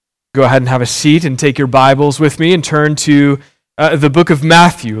Go ahead and have a seat and take your Bibles with me and turn to the book of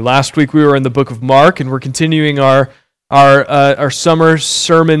Matthew. Last week we were in the book of Mark, and we're continuing our summer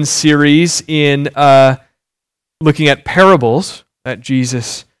sermon series in looking at parables that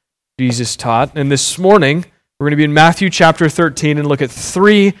Jesus taught. And this morning we're going to be in Matthew chapter 13 and look at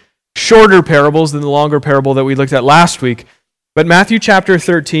three shorter parables than the longer parable that we looked at last week. But Matthew chapter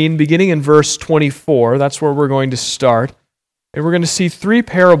 13, beginning in verse 24, that's where we're going to start. And we're going to see three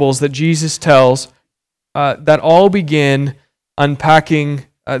parables that Jesus tells that all begin unpacking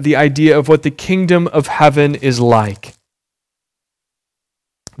the idea of what the kingdom of heaven is like.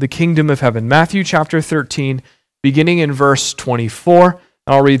 The kingdom of heaven. Matthew chapter 13, beginning in verse 24.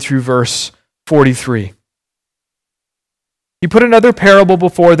 I'll read through verse 43. He put another parable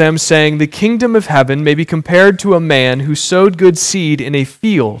before them, saying, "The kingdom of heaven may be compared to a man who sowed good seed in a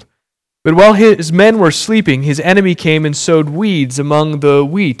field. But while his men were sleeping, his enemy came and sowed weeds among the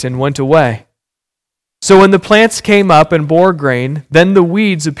wheat and went away. So when the plants came up and bore grain, then the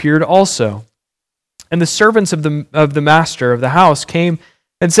weeds appeared also. And the servants of the master of the house came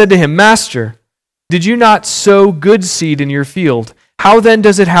and said to him, 'Master, did you not sow good seed in your field? How then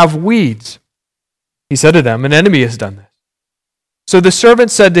does it have weeds?' He said to them, 'An enemy has done this.' So the servant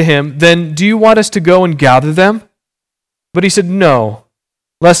said to him, 'Then do you want us to go and gather them?' But he said, 'No,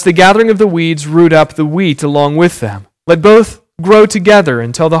 lest the gathering of the weeds root up the wheat along with them. Let both grow together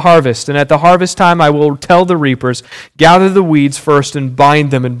until the harvest, and at the harvest time I will tell the reapers, gather the weeds first and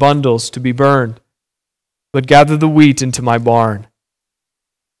bind them in bundles to be burned, but gather the wheat into my barn.'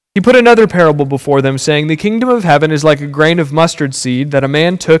 He put another parable before them, saying, 'The kingdom of heaven is like a grain of mustard seed that a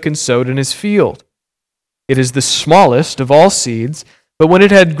man took and sowed in his field. It is the smallest of all seeds, but when it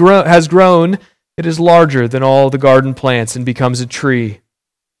has grown, it is larger than all the garden plants and becomes a tree,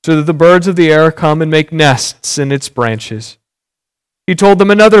 so that the birds of the air come and make nests in its branches.' He told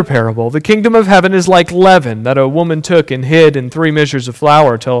them another parable. 'The kingdom of heaven is like leaven that a woman took and hid in 3 measures of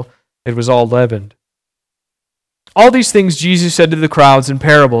flour till it was all leavened.' All these things Jesus said to the crowds in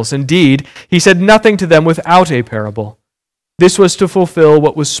parables. Indeed, he said nothing to them without a parable. This was to fulfill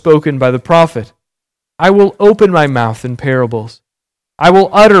what was spoken by the prophet. 'I will open my mouth in parables. I will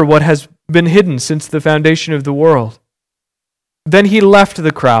utter what has been hidden since the foundation of the world.' Then he left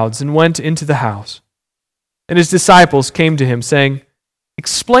the crowds and went into the house. And his disciples came to him, saying,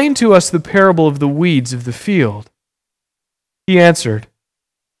 'Explain to us the parable of the weeds of the field.' He answered,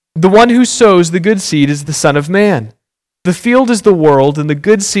 'The one who sows the good seed is the Son of Man. The field is the world, and the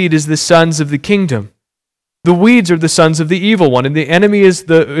good seed is the sons of the kingdom. The weeds are the sons of the evil one, and the enemy is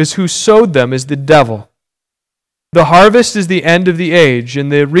who sowed them is the devil. The harvest is the end of the age,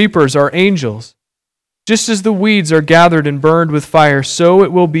 and the reapers are angels. Just as the weeds are gathered and burned with fire, so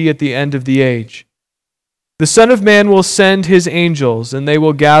it will be at the end of the age. The Son of Man will send his angels, and they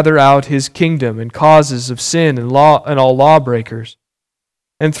will gather out his kingdom and causes of sin and all lawbreakers,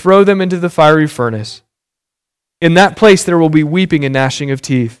 and throw them into the fiery furnace. In that place there will be weeping and gnashing of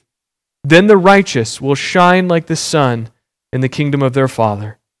teeth. Then the righteous will shine like the sun in the kingdom of their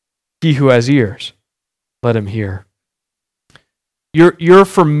Father. He who has ears, let him hear." You're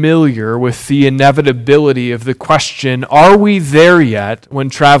familiar with the inevitability of the question, are we there yet, when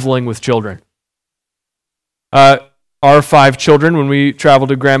traveling with children? Our 5 children, when we travel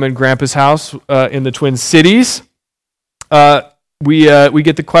to Grandma and Grandpa's house in the Twin Cities, we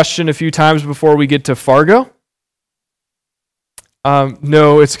get the question a few times before we get to Fargo.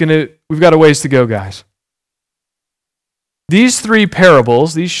 No, we've got a ways to go, guys. These 3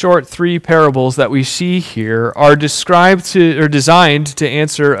 parables, these short 3 parables that we see here, are designed to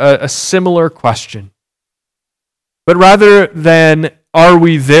answer a similar question. But rather than, are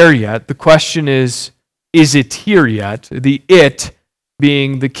we there yet, the question is it here yet? The it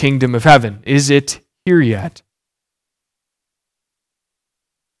being the kingdom of heaven. Is it here yet?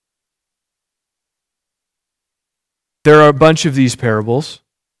 There are a bunch of these parables,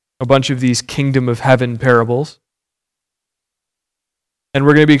 a bunch of these kingdom of heaven parables. And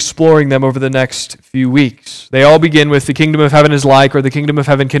we're going to be exploring them over the next few weeks. They all begin with the kingdom of heaven is like, or the kingdom of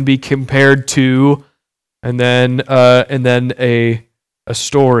heaven can be compared to, and then a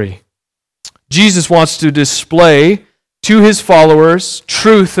story. Jesus wants to display to his followers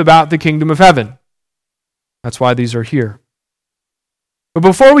truth about the kingdom of heaven. That's why these are here. But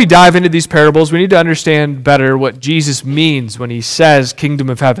before we dive into these parables, we need to understand better what Jesus means when he says kingdom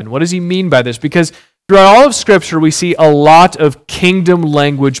of heaven. What does he mean by this? Because throughout all of Scripture, we see a lot of kingdom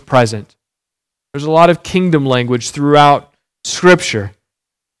language present. There's a lot of kingdom language throughout Scripture.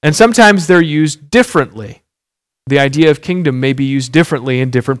 And sometimes they're used differently. The idea of kingdom may be used differently in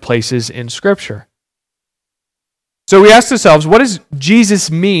different places in Scripture. So we ask ourselves, what does Jesus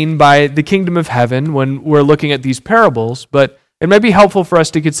mean by the kingdom of heaven when we're looking at these parables? But it may be helpful for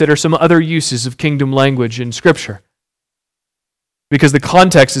us to consider some other uses of kingdom language in Scripture, because the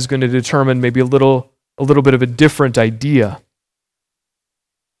context is going to determine maybe a little bit of a different idea.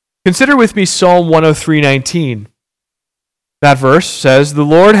 Consider with me Psalm 103:19. That verse says, "The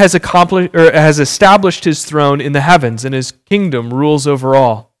Lord has established his throne in the heavens, and his kingdom rules over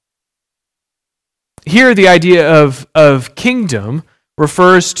all." Here, the idea of kingdom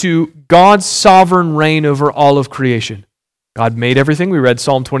refers to God's sovereign reign over all of creation. God made everything. We read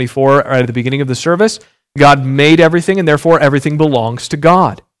Psalm 24 right at the beginning of the service. God made everything, and therefore everything belongs to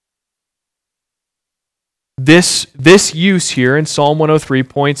God. This use here in Psalm 103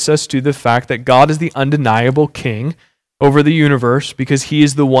 points us to the fact that God is the undeniable king over the universe because he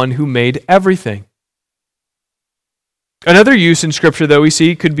is the one who made everything. Another use in Scripture that we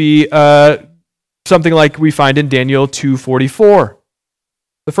see could be something like we find in Daniel 2:44.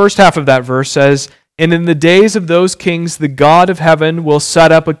 The first half of that verse says, "And in the days of those kings, the God of heaven will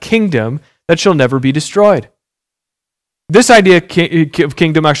set up a kingdom that shall never be destroyed." This idea of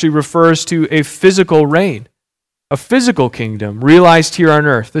kingdom actually refers to a physical reign, a physical kingdom realized here on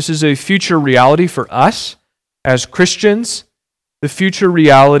earth. This is a future reality for us as Christians, the future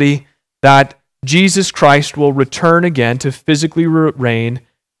reality that Jesus Christ will return again to physically reign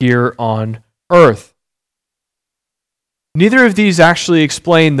here on earth. Neither of these actually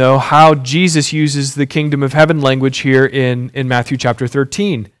explain, though, how Jesus uses the kingdom of heaven language here in Matthew chapter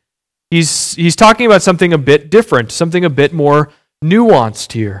 13. He's talking about something a bit different, something a bit more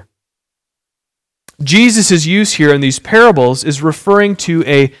nuanced here. Jesus' use here in these parables is referring to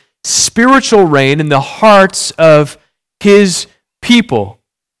a spiritual reign in the hearts of his people.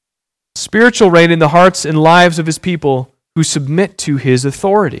 Spiritual reign in the hearts and lives of his people who submit to his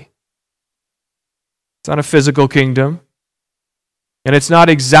authority. It's not a physical kingdom. And it's not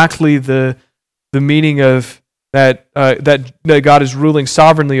exactly the meaning of that God is ruling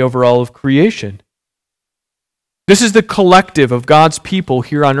sovereignly over all of creation. This is the collective of God's people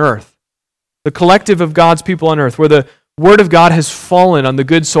here on earth. The collective of God's people on earth, where the Word of God has fallen on the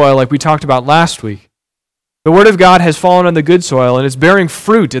good soil like we talked about last week. The Word of God has fallen on the good soil and it's bearing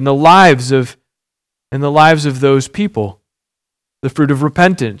fruit in the lives of those people. The fruit of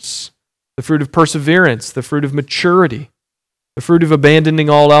repentance, the fruit of perseverance, the fruit of maturity, the fruit of abandoning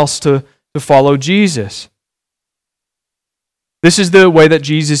all else to follow Jesus. This is the way that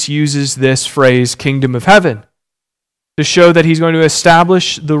Jesus uses this phrase, kingdom of heaven, to show that he's going to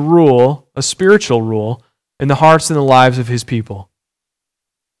establish the rule, a spiritual rule, in the hearts and the lives of his people.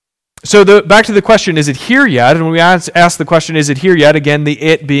 So back to the question, is it here yet? And when we ask the question, is it here yet? Again, the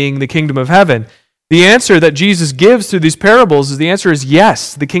it being the kingdom of heaven. The answer that Jesus gives through these parables the answer is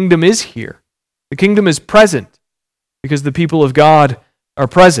yes, the kingdom is here. The kingdom is present because the people of God are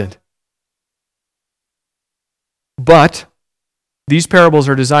present. But these parables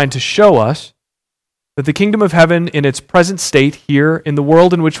are designed to show us that the kingdom of heaven in its present state here in the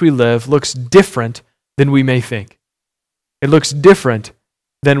world in which we live looks different than we may think. It looks different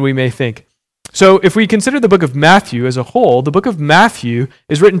than we may think. So if we consider the book of Matthew as a whole, the book of Matthew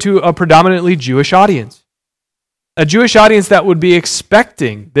is written to a predominantly Jewish audience. A Jewish audience that would be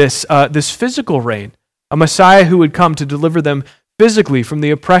expecting this physical reign, a Messiah who would come to deliver them physically from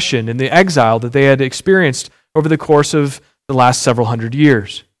the oppression and the exile that they had experienced over the course of the last several hundred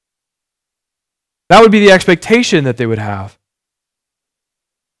years. That would be the expectation that they would have.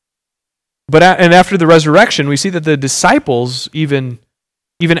 And after the resurrection, we see that the disciples even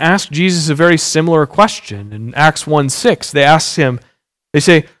asked Jesus a very similar question. In Acts 1:6, they asked him,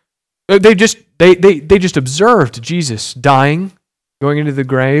 they just observed Jesus dying, going into the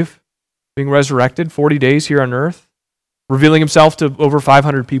grave, being resurrected 40 days here on earth, revealing himself to over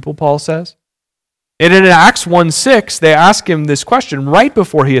 500 people, Paul says. And in Acts 1:6, they ask him this question right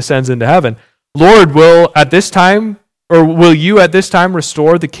before he ascends into heaven. Lord, will you at this time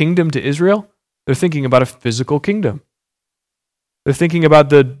restore the kingdom to Israel? They're thinking about a physical kingdom. They're thinking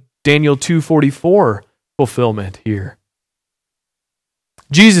about the Daniel 2:44 fulfillment here.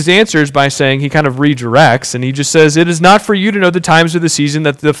 Jesus answers by saying, he kind of redirects, and he just says, it is not for you to know the times or the season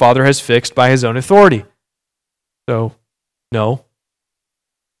that the Father has fixed by his own authority. So, no.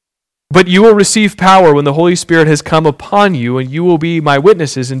 But you will receive power when the Holy Spirit has come upon you, and you will be my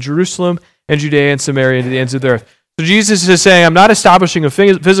witnesses in Jerusalem and Judea and Samaria and to the ends of the earth. So Jesus is saying, I'm not establishing a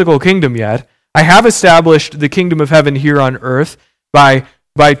physical kingdom yet. I have established the kingdom of heaven here on earth by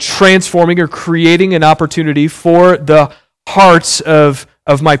transforming or creating an opportunity for the hearts of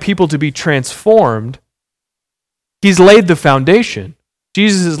my people to be transformed. He's laid the foundation.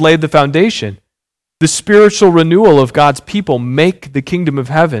 Jesus has laid the foundation. the spiritual renewal of God's people make the kingdom of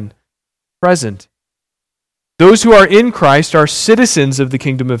heaven present. Those who are in Christ are citizens of the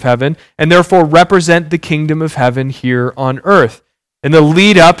kingdom of heaven and therefore represent the kingdom of heaven here on earth. In the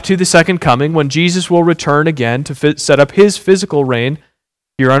lead up to the second coming, when Jesus will return again to set up his physical reign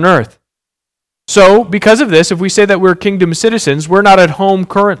here on earth. So, because of this, if we say that we're kingdom citizens, we're not at home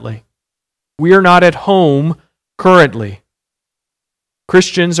currently. We are not at home currently.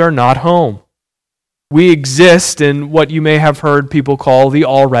 Christians are not home. We exist in what you may have heard people call the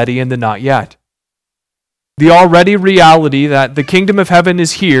already and the not yet. The already reality that the kingdom of heaven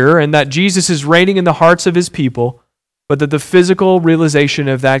is here and that Jesus is reigning in the hearts of his people, but that the physical realization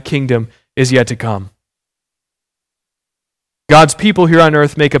of that kingdom is yet to come. God's people here on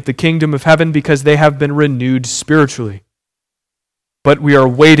earth make up the kingdom of heaven because they have been renewed spiritually. But we are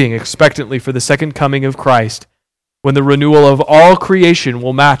waiting expectantly for the second coming of Christ, when the renewal of all creation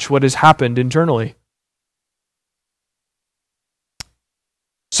will match what has happened internally.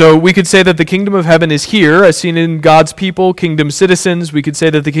 So we could say that the kingdom of heaven is here, as seen in God's people, kingdom citizens. We could say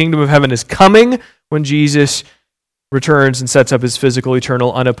that the kingdom of heaven is coming when Jesus returns and sets up his physical,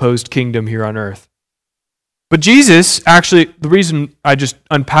 eternal, unopposed kingdom here on earth. But Jesus, actually, the reason I just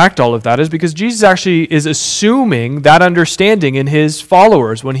unpacked all of that is because Jesus actually is assuming that understanding in his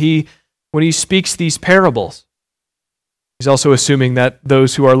followers when he speaks these parables. He's also assuming that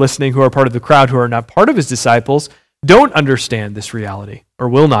those who are listening, who are part of the crowd, who are not part of his disciples, don't understand this reality, or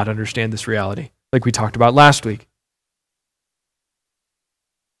will not understand this reality, like we talked about last week.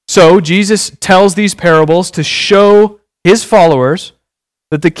 So Jesus tells these parables to show his followers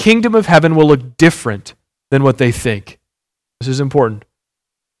that the kingdom of heaven will look different than what they think. This is important.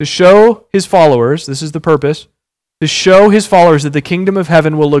 To show his followers, this is the purpose, to show his followers that the kingdom of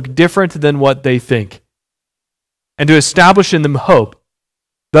heaven will look different than what they think. And to establish in them hope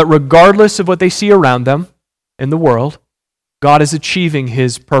that regardless of what they see around them in the world, God is achieving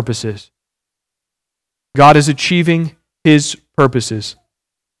his purposes. God is achieving his purposes.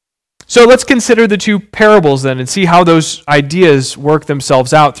 So let's consider the two parables then and see how those ideas work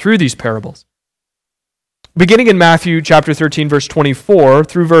themselves out through these parables. Beginning in Matthew chapter 13, verse 24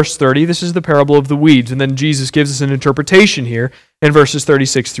 through verse 30, this is the parable of the weeds, and then Jesus gives us an interpretation here in verses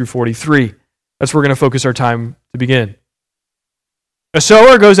 36 through 43. That's where we're going to focus our time to begin. A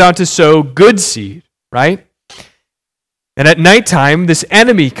sower goes out to sow good seed, right? And at nighttime, this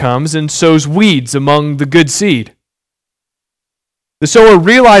enemy comes and sows weeds among the good seed. The sower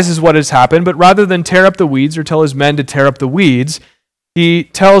realizes what has happened, but rather than tear up the weeds or tell his men to tear up the weeds, he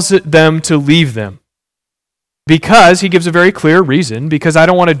tells them to leave them. Because he gives a very clear reason, because I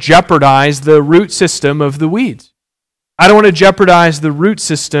don't want to jeopardize the root system of the weeds. I don't want to jeopardize the root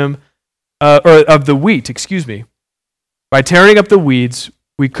system of the wheat, By tearing up the weeds,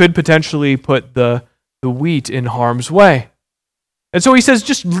 we could potentially put the wheat in harm's way. And so he says,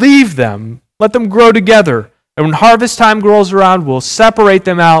 just leave them. Let them grow together. And when harvest time rolls around, we'll separate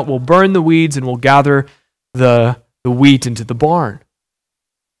them out, we'll burn the weeds, and we'll gather the wheat into the barn.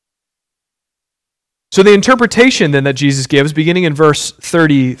 So the interpretation then that Jesus gives, beginning in verse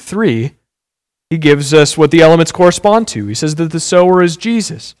 33, he gives us what the elements correspond to. He says that the sower is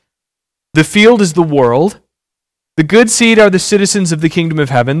Jesus. The field is the world. The good seed are the citizens of the kingdom of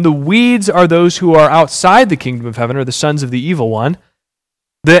heaven. The weeds are those who are outside the kingdom of heaven, or the sons of the evil one.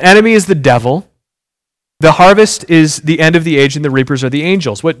 The enemy is the devil. The harvest is the end of the age, and the reapers are the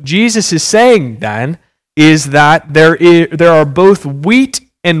angels. What Jesus is saying then is that there are both wheat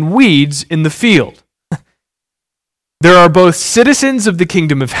and weeds in the field. There are both citizens of the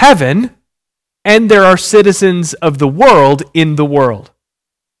kingdom of heaven, and there are citizens of the world in the world.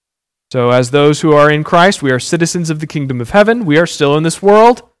 So as those who are in Christ, we are citizens of the kingdom of heaven. We are still in this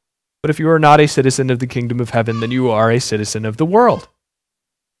world, but if you are not a citizen of the kingdom of heaven, then you are a citizen of the world.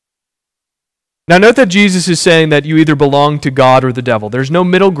 Now note that Jesus is saying that you either belong to God or the devil. There's no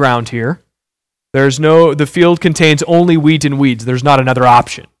middle ground here. The field contains only wheat and weeds. There's not another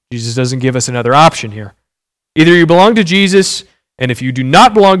option. Jesus doesn't give us another option here. Either you belong to Jesus, and if you do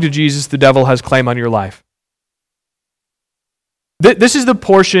not belong to Jesus, the devil has claim on your life. This is the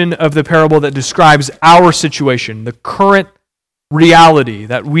portion of the parable that describes our situation, the current reality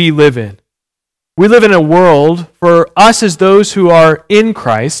that we live in. We live in a world, for us as those who are in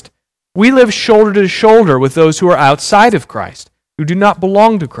Christ, we live shoulder to shoulder with those who are outside of Christ, who do not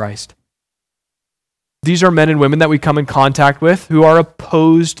belong to Christ. These are men and women that we come in contact with who are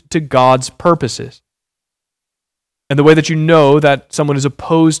opposed to God's purposes. And the way that you know that someone is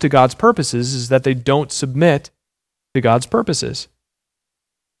opposed to God's purposes is that they don't submit to God's purposes.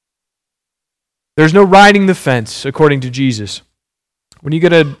 There's no riding the fence, according to Jesus. When you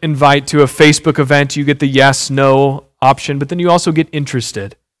get an invite to a Facebook event, you get the yes, no option, but then you also get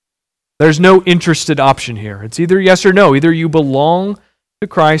interested. There's no interested option here. It's either yes or no. Either you belong to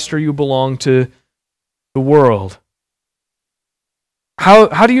Christ or you belong to the world.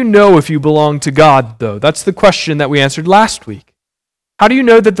 How do you know if you belong to God, though? That's the question that we answered last week. How do you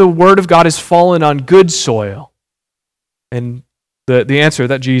know that the Word of God has fallen on good soil? And the answer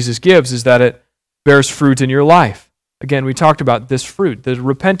that Jesus gives is that it bears fruit in your life. Again, we talked about this fruit, the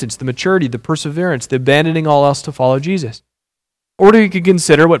repentance, the maturity, the perseverance, the abandoning all else to follow Jesus. Or you could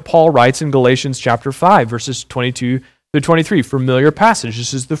consider what Paul writes in Galatians chapter 5, verses 22 through 23, familiar passage.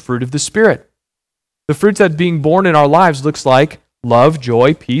 This is the fruit of the Spirit. The fruit that's being born in our lives looks like love,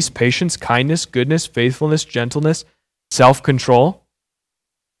 joy, peace, patience, kindness, goodness, faithfulness, gentleness, self-control.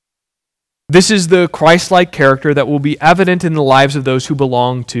 This is the Christ-like character that will be evident in the lives of those who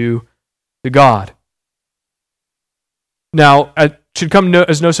belong to God. Now, it should come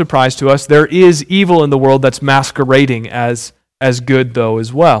as no surprise to us, there is evil in the world that's masquerading as good, though,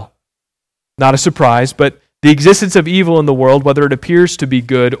 as well. Not a surprise, but the existence of evil in the world, whether it appears to be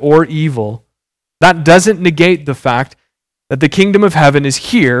good or evil, that doesn't negate the fact that the kingdom of heaven is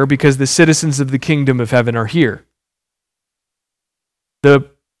here because the citizens of the kingdom of heaven are here.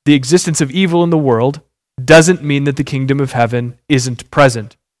 The existence of evil in the world doesn't mean that the kingdom of heaven isn't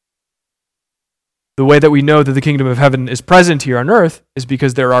present. The way that we know that the kingdom of heaven is present here on earth is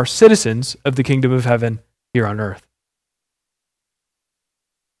because there are citizens of the kingdom of heaven here on earth.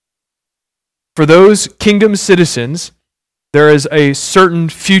 For those kingdom citizens, there is a certain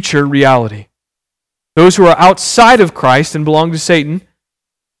future reality. Those who are outside of Christ and belong to Satan,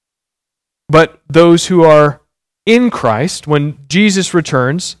 but those who are in Christ, when Jesus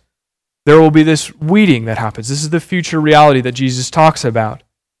returns, there will be this weeding that happens. This is the future reality that Jesus talks about.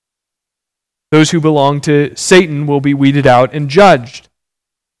 Those who belong to Satan will be weeded out and judged.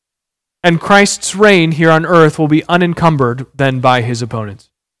 And Christ's reign here on earth will be unencumbered then by his opponents.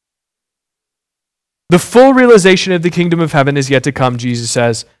 The full realization of the kingdom of heaven is yet to come, Jesus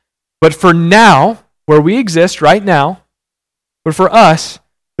says. But for now, where we exist right now, but for us,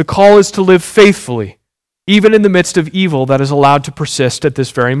 the call is to live faithfully, even in the midst of evil that is allowed to persist at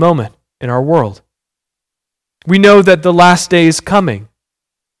this very moment in our world. We know that the last day is coming,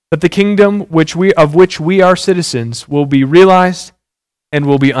 that the kingdom of which we are citizens will be realized and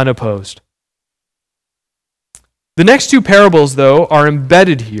will be unopposed. The next two parables, though, are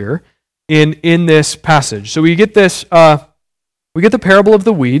embedded here in this passage. So we get this, we get the parable of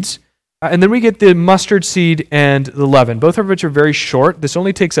the weeds, and then we get the mustard seed and the leaven, both of which are very short. This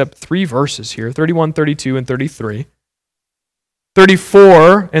only takes up 3 verses here, 31, 32, and 33.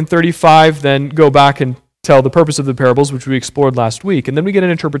 34 and 35 then go back and tell the purpose of the parables, which we explored last week, and then we get an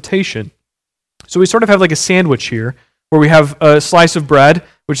interpretation. So we sort of have like a sandwich here, where we have a slice of bread,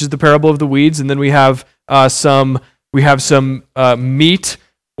 which is the parable of the weeds, and then we have some meat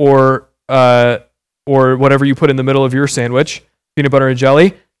or whatever you put in the middle of your sandwich, peanut butter and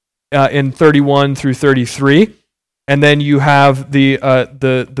jelly, in 31 through 33. And then you have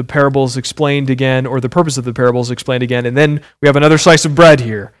the parables explained again, or the purpose of the parables explained again, and then we have another slice of bread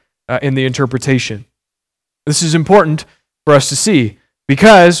here in the interpretation. This is important for us to see,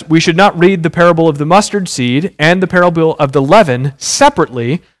 because we should not read the parable of the mustard seed and the parable of the leaven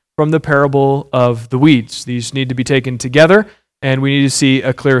separately from the parable of the weeds. These need to be taken together, and we need to see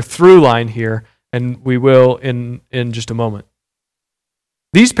a clear through line here, and we will in just a moment.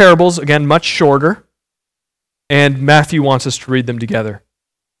 These parables, again, much shorter, and Matthew wants us to read them together.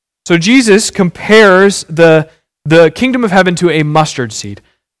 So Jesus compares the kingdom of heaven to a mustard seed.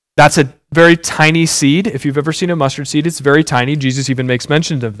 That's a very tiny seed. If you've ever seen a mustard seed, it's very tiny. Jesus even makes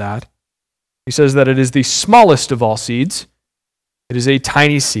mention of that. He says that it is the smallest of all seeds. It is a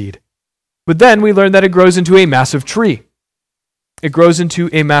tiny seed. But then we learn that it grows into a massive tree. It grows into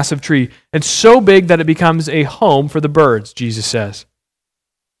a massive tree, and so big that it becomes a home for the birds, Jesus says.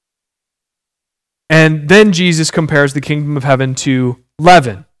 And then Jesus compares the kingdom of heaven to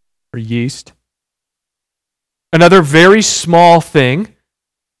leaven, or yeast. Another very small thing,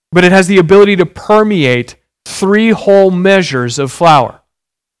 but it has the ability to permeate 3 whole measures of flour.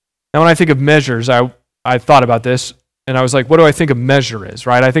 Now, when I think of measures, I thought about this, and I was like, what do I think a measure is,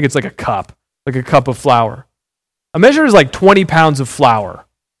 right? I think it's like a cup of flour. A measure is like 20 pounds of flour.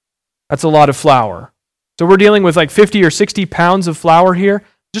 That's a lot of flour. So we're dealing with like 50 or 60 pounds of flour here.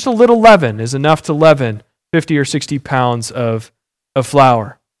 Just a little leaven is enough to leaven 50 or 60 pounds of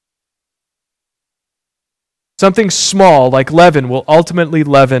flour. Something small like leaven will ultimately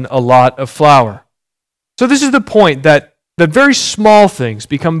leaven a lot of flour. So this is the point, that very small things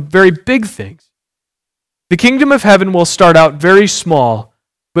become very big things. The kingdom of heaven will start out very small,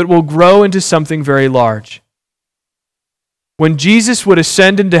 but will grow into something very large. When Jesus would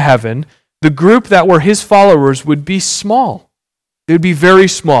ascend into heaven, the group that were his followers would be small. They would be very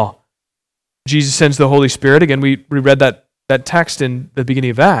small. Jesus sends the Holy Spirit. Again, we read that text in the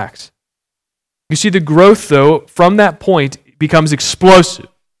beginning of Acts. You see, the growth, though, from that point becomes explosive.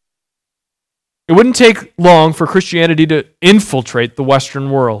 It wouldn't take long for Christianity to infiltrate the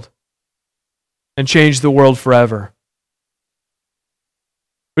Western world and change the world forever.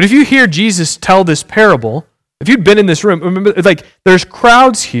 But if you hear Jesus tell this parable, if you'd been in this room, remember, there's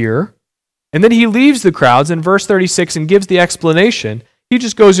crowds here, and then he leaves the crowds in verse 36 and gives the explanation. He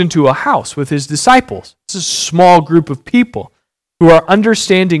just goes into a house with his disciples. It's a small group of people who are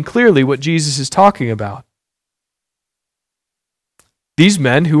understanding clearly what Jesus is talking about. These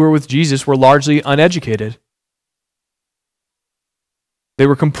men who were with Jesus were largely uneducated. They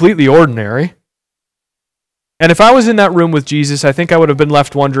were completely ordinary. And if I was in that room with Jesus, I think I would have been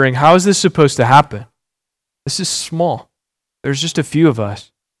left wondering, how is this supposed to happen? This is small. There's just a few of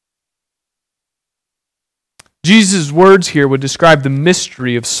us. Jesus' words here would describe the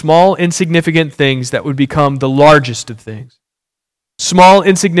mystery of small, insignificant things that would become the largest of things. Small,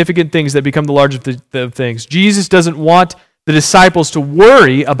 insignificant things that become the largest of things. Jesus doesn't want the disciples to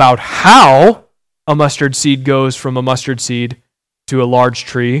worry about how a mustard seed goes from a mustard seed to a large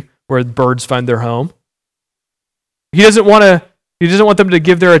tree where birds find their home. He doesn't want them to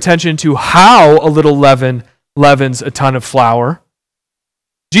give their attention to how a little leaven leavens a ton of flour.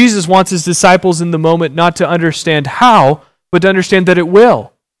 Jesus wants his disciples in the moment not to understand how, but to understand that it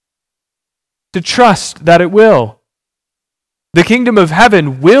will. To trust that it will. The kingdom of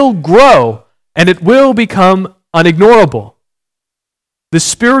heaven will grow, and it will become unignorable. The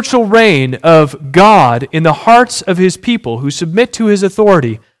spiritual reign of God in the hearts of his people who submit to his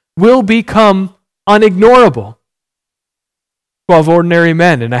authority will become unignorable. 12 ordinary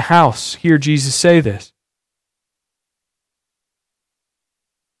men in a house hear Jesus say this.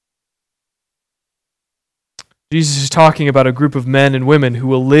 Jesus is talking about a group of men and women who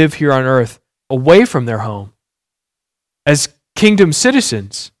will live here on earth away from their home as kingdom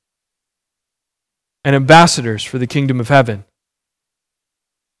citizens and ambassadors for the kingdom of heaven.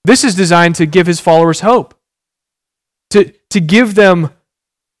 This is designed to give his followers hope, to give them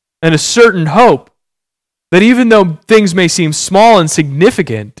a certain hope that even though things may seem small and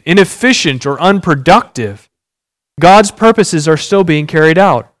insignificant, inefficient, or unproductive, God's purposes are still being carried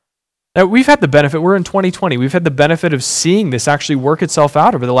out. Now, we've had the benefit, we're in 2020, we've had the benefit of seeing this actually work itself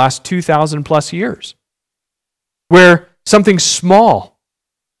out over the last 2,000 plus years, where something small,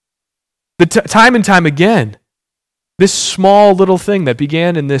 time and time again, this small little thing that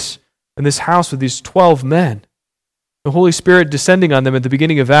began in this house with these 12 men, the Holy Spirit descending on them at the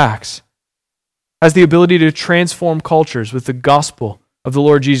beginning of Acts, has the ability to transform cultures with the gospel of the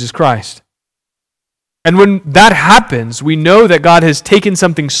Lord Jesus Christ. And when that happens, we know that God has taken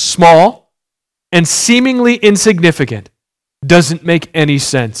something small and seemingly insignificant. Doesn't make any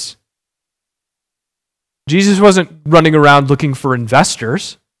sense. Jesus wasn't running around looking for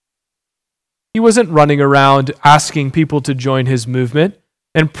investors. He wasn't running around asking people to join his movement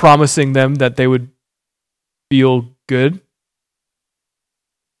and promising them that they would feel good.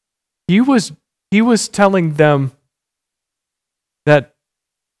 He was telling them that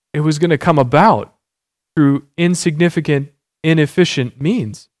it was going to come about through insignificant, inefficient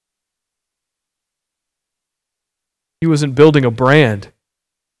means. He wasn't building a brand.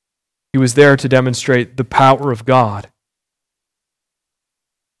 He was there to demonstrate the power of God.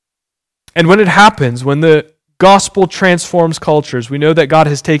 And when it happens, when the gospel transforms cultures, we know that God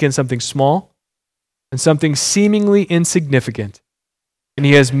has taken something small and something seemingly insignificant, and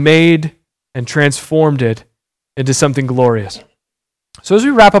he has made and transformed it into something glorious. So as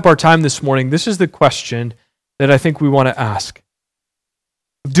we wrap up our time this morning, this is the question that I think we want to ask.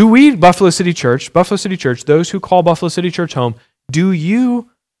 Do we, Buffalo City Church, those who call Buffalo City Church home, do you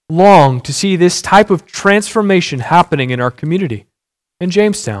long to see this type of transformation happening in our community in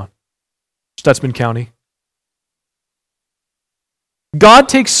Jamestown, Stutsman County? God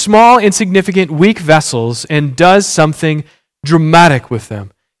takes small, insignificant, weak vessels and does something dramatic with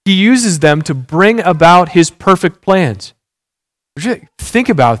them. He uses them to bring about his perfect plans. Think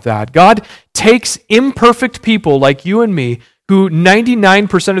about that. God takes imperfect people like you and me, who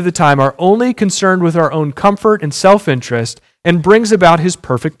 99% of the time are only concerned with our own comfort and self-interest, and brings about his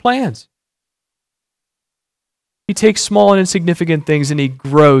perfect plans. He takes small and insignificant things and he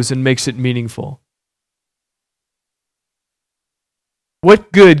grows and makes it meaningful.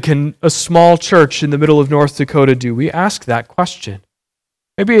 What good can a small church in the middle of North Dakota do? We ask that question.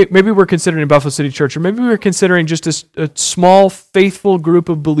 Maybe we're considering Buffalo City Church, or maybe we're considering just a small, faithful group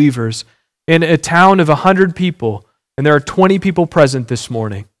of believers in a town of 100 people, and there are 20 people present this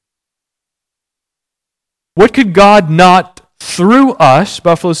morning. What could God not, through us,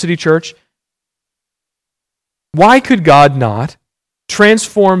 Buffalo City Church, why could God not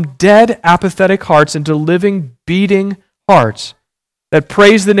transform dead, apathetic hearts into living, beating hearts that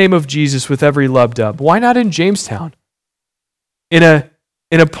praise the name of Jesus with every lub dub? Why not in Jamestown? In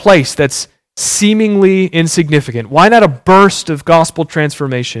a place that's seemingly insignificant? Why not a burst of gospel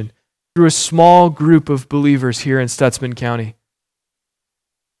transformation through a small group of believers here in Stutsman County?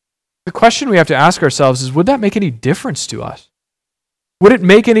 The question we have to ask ourselves is, would that make any difference to us? Would it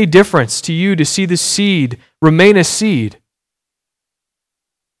make any difference to you to see the seed remain a seed,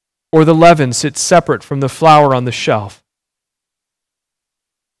 or the leaven sit separate from the flour on the shelf?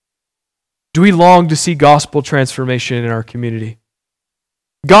 Do we long to see gospel transformation in our community?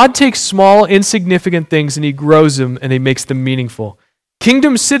 God takes small, insignificant things and He grows them and He makes them meaningful.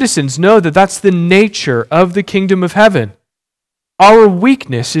 Kingdom citizens know that that's the nature of the kingdom of heaven. Our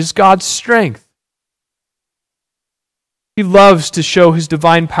weakness is God's strength. He loves to show His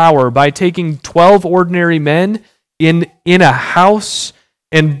divine power by taking 12 ordinary men in a house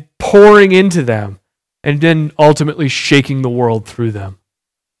and pouring into them, and then ultimately shaking the world through them.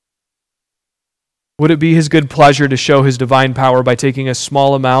 Would it be His good pleasure to show His divine power by taking a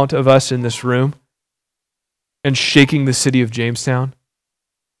small amount of us in this room and shaking the city of Jamestown,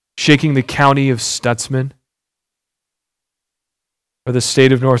 shaking the county of Stutsman, or the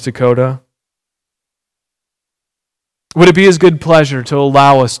state of North Dakota? Would it be His good pleasure to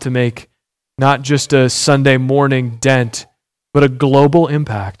allow us to make not just a Sunday morning dent, but a global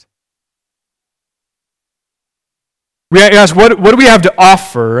impact? We ask, what do we have to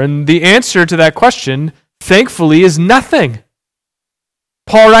offer? And the answer to that question, thankfully, is nothing.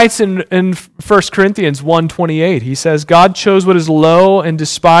 Paul writes in 1 Corinthians 1:28, he says, God chose what is low and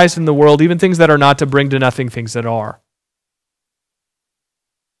despised in the world, even things that are not, to bring to nothing things that are.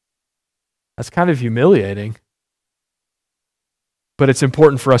 That's kind of humiliating. But it's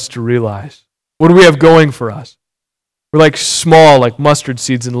important for us to realize. What do we have going for us? We're like mustard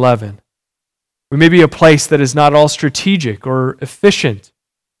seeds in leaven. We may be a place that is not all strategic or efficient.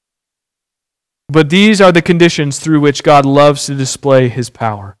 But these are the conditions through which God loves to display His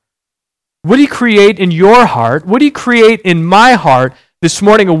power. Would He create in your heart, would He create in my heart this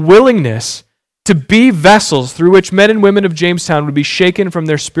morning a willingness to be vessels through which men and women of Jamestown would be shaken from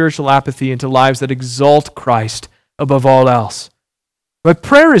their spiritual apathy into lives that exalt Christ above all else? My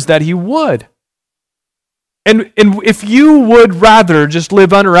prayer is that He would. And if you would rather just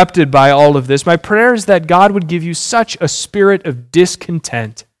live uninterrupted by all of this, my prayer is that God would give you such a spirit of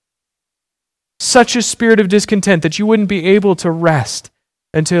discontent, that you wouldn't be able to rest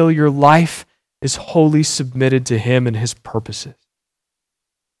until your life is wholly submitted to Him and His purposes.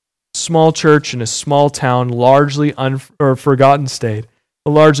 Small church in a small town, largely forgotten state.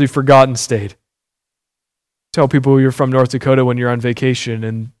 Tell people you're from North Dakota when you're on vacation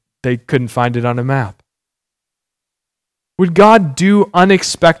and they couldn't find it on a map. Would God do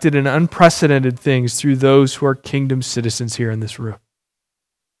unexpected and unprecedented things through those who are kingdom citizens here in this room?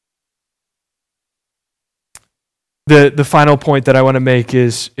 The final point that I want to make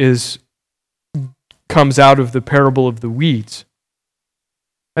comes out of the parable of the weeds.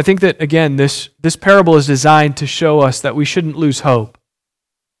 I think that, again, this parable is designed to show us that we shouldn't lose hope,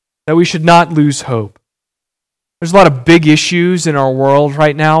 that we should not lose hope. There's a lot of big issues in our world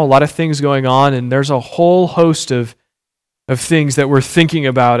right now, a lot of things going on, and there's a whole host of things that we're thinking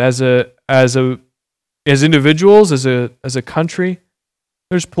about as individuals, as a country.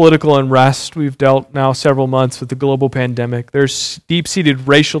 There's political unrest. We've dealt now several months with the global pandemic. There's deep-seated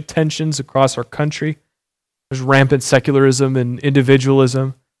racial tensions across our country. There's rampant secularism and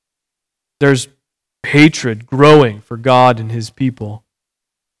individualism. There's hatred growing for God and His people.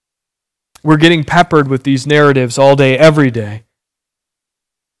 We're getting peppered with these narratives all day, every day.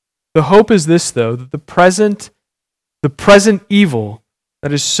 The hope is this, though, that the present evil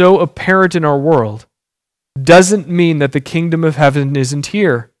that is so apparent in our world doesn't mean that the kingdom of heaven isn't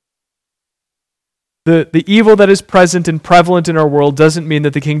here. The evil that is present and prevalent in our world doesn't mean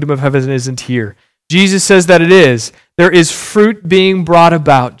that the kingdom of heaven isn't here. Jesus says that it is. There is fruit being brought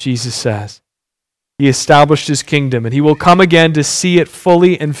about, Jesus says. He established His kingdom, and He will come again to see it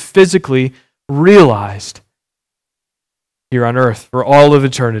fully and physically realized here on earth for all of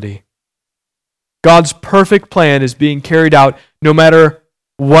eternity. God's perfect plan is being carried out no matter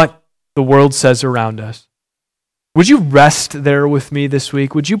what the world says around us. Would you rest there with me this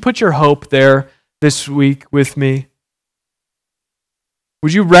week? Would you put your hope there this week with me?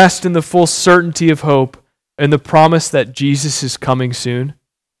 Would you rest in the full certainty of hope and the promise that Jesus is coming soon?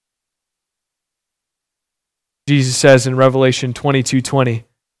 Jesus says in Revelation 22:20,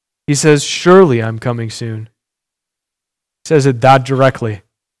 he says, "Surely I'm coming soon." He says it that directly.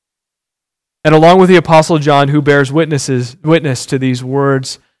 And along with the Apostle John, who bears witness to these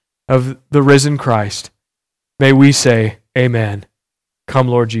words of the risen Christ, may we say, Amen. Come,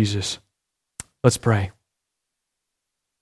 Lord Jesus. Let's pray.